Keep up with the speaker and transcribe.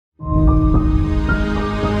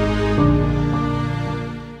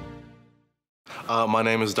My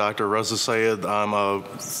name is Dr. Raza Syed. I'm a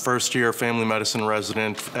first-year family medicine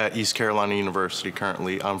resident at East Carolina University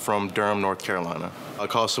currently. I'm from Durham, North Carolina.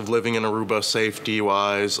 Cost of living in Aruba,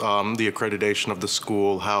 safety-wise, the accreditation of the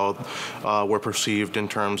school, how we're perceived in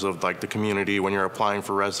terms of like the community when you're applying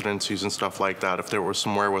for residencies and stuff like that, if there was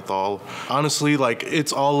some wherewithal. Honestly, like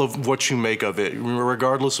it's all of what you make of it,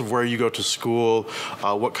 regardless of where you go to school,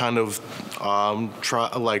 what kind of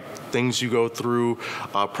things you go through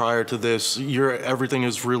prior to this. Everything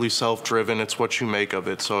is really self-driven. It's what you make of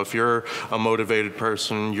it. So if you're a motivated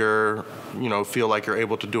person, feel like you're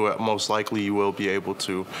able to do it, most likely you will be able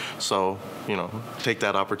to. So, take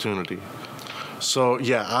that opportunity. So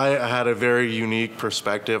yeah, I had a very unique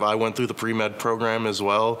perspective. I went through the pre-med program as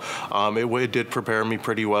well. It did prepare me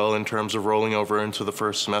pretty well in terms of rolling over into the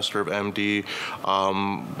first semester of MD.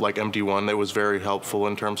 Like MD1, it was very helpful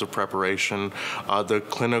in terms of preparation. The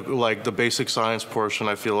clinical, like the basic science portion,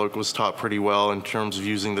 I feel like was taught pretty well in terms of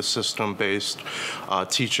using the system-based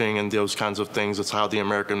teaching and those kinds of things. It's how the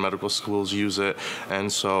American medical schools use it,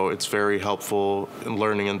 and so it's very helpful in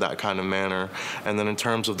learning in that kind of manner. And then in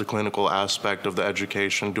terms of the clinical aspect of the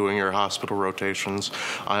education, doing your hospital rotations,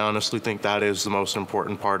 I honestly think that is the most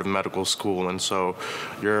important part of medical school. And so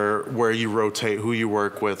where you rotate, who you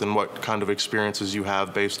work with, and what kind of experiences you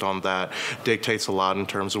have based on that dictates a lot in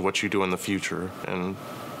terms of what you do in the future. And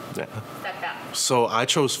yeah. So I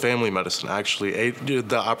chose family medicine, actually.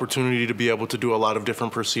 The opportunity to be able to do a lot of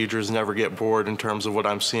different procedures, never get bored in terms of what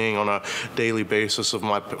I'm seeing on a daily basis of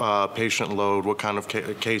my patient load, what kind of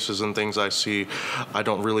cases and things I see. I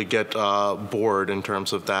don't really get bored in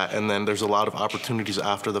terms of that. And then there's a lot of opportunities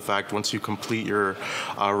after the fact. Once you complete your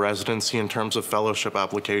residency in terms of fellowship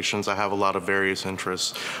applications, I have a lot of various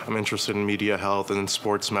interests. I'm interested in media health and in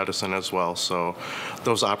sports medicine as well. So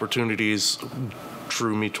those opportunities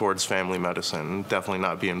drew me towards family medicine, definitely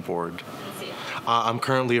not being bored. I'm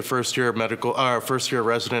currently a first-year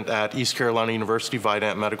resident at East Carolina University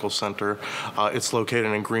Vidant Medical Center. It's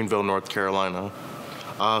located in Greenville, North Carolina.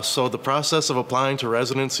 So the process of applying to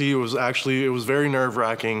residency was very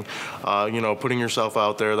nerve-wracking, putting yourself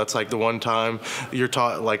out there. That's like the one time you're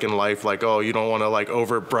taught like in life, like, oh, you don't want to like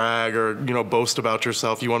over brag or, boast about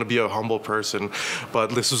yourself. You want to be a humble person.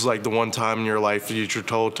 But this is like the one time in your life that you're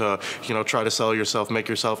told to, try to sell yourself, make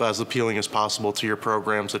yourself as appealing as possible to your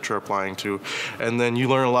programs that you're applying to. And then you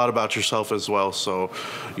learn a lot about yourself as well. So,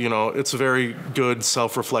 it's a very good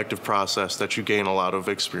self-reflective process that you gain a lot of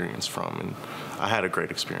experience from. And I had a great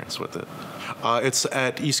experience with it. It's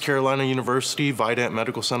at East Carolina University Vidant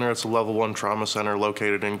Medical Center. It's a level 1 trauma center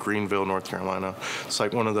located in Greenville, North Carolina. It's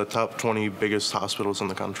like one of the top 20 biggest hospitals in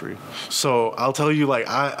the country. So I'll tell you, like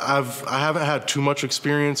I haven't had too much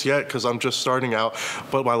experience yet because I'm just starting out.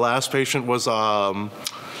 But my last patient was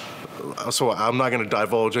so I'm not going to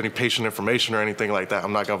divulge any patient information or anything like that.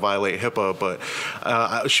 I'm not going to violate HIPAA,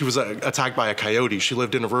 but she was attacked by a coyote. She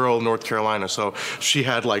lived in rural North Carolina, so she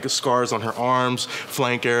had like scars on her arms,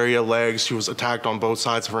 flank area, legs. She was attacked on both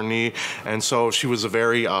sides of her knee, and so she was a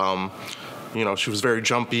very she was very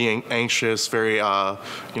jumpy, anxious, very,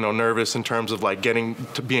 nervous in terms of like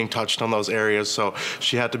being touched on those areas. So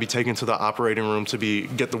she had to be taken to the operating room to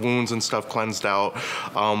get the wounds and stuff cleansed out.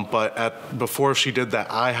 But before she did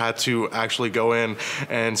that, I had to actually go in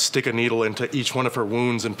and stick a needle into each one of her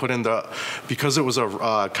wounds and put in because it was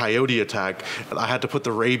a coyote attack, I had to put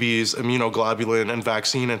the rabies, immunoglobulin, and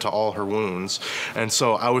vaccine into all her wounds. And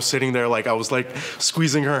so I was sitting there, like I was like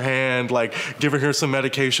squeezing her hand, like giving her some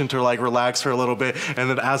medication to like relax her a little bit, and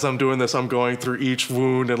then as I'm doing this, I'm going through each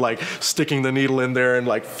wound and like sticking the needle in there and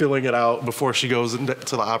like filling it out before she goes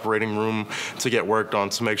into the operating room to get worked on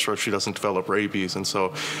to make sure she doesn't develop rabies. And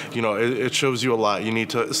so, it shows you a lot. You need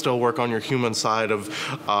to still work on your human side of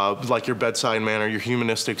like your bedside manner, your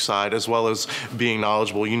humanistic side, as well as being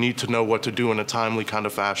knowledgeable. You need to know what to do in a timely kind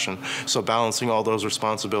of fashion. So balancing all those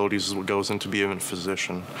responsibilities is what goes into being a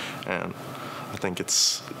physician. And I think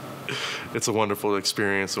it's a wonderful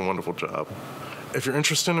experience and wonderful job. If you're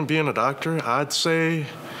interested in being a doctor, I'd say,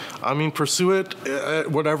 pursue it at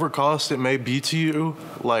whatever cost it may be to you.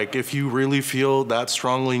 Like, if you really feel that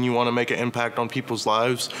strongly and you want to make an impact on people's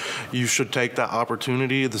lives, you should take that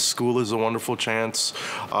opportunity. The school is a wonderful chance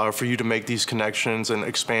for you to make these connections and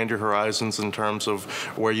expand your horizons in terms of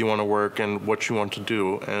where you want to work and what you want to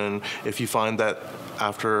do. And if you find that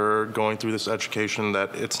after going through this education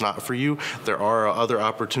that it's not for you, there are other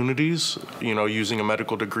opportunities. Using a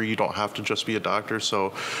medical degree, you don't have to just be a doctor,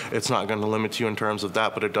 so it's not going to limit you in terms of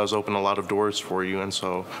that, but it does open a lot of doors for you, and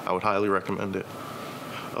so I would highly recommend it.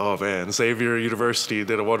 Oh man, Xavier University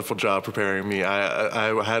did a wonderful job preparing me.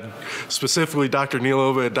 I had specifically Dr.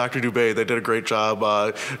 Neelam and Dr. Dubey. They did a great job.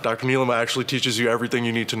 Dr. Neelam actually teaches you everything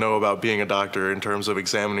you need to know about being a doctor in terms of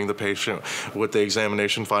examining the patient, what the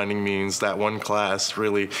examination finding means. That one class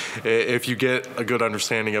really, if you get a good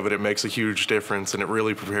understanding of it, it makes a huge difference and it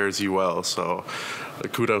really prepares you well. So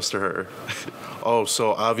kudos to her. Oh,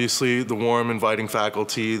 so obviously the warm, inviting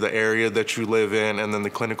faculty, the area that you live in, and then the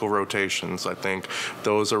clinical rotations. I think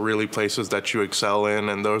those are really places that you excel in,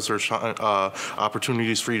 and those are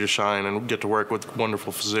opportunities for you to shine and get to work with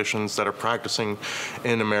wonderful physicians that are practicing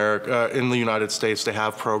in America, in the United States. They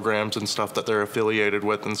have programs and stuff that they're affiliated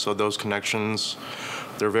with, and so those connections,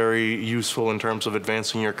 they're very useful in terms of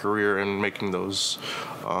advancing your career and making those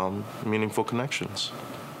meaningful connections.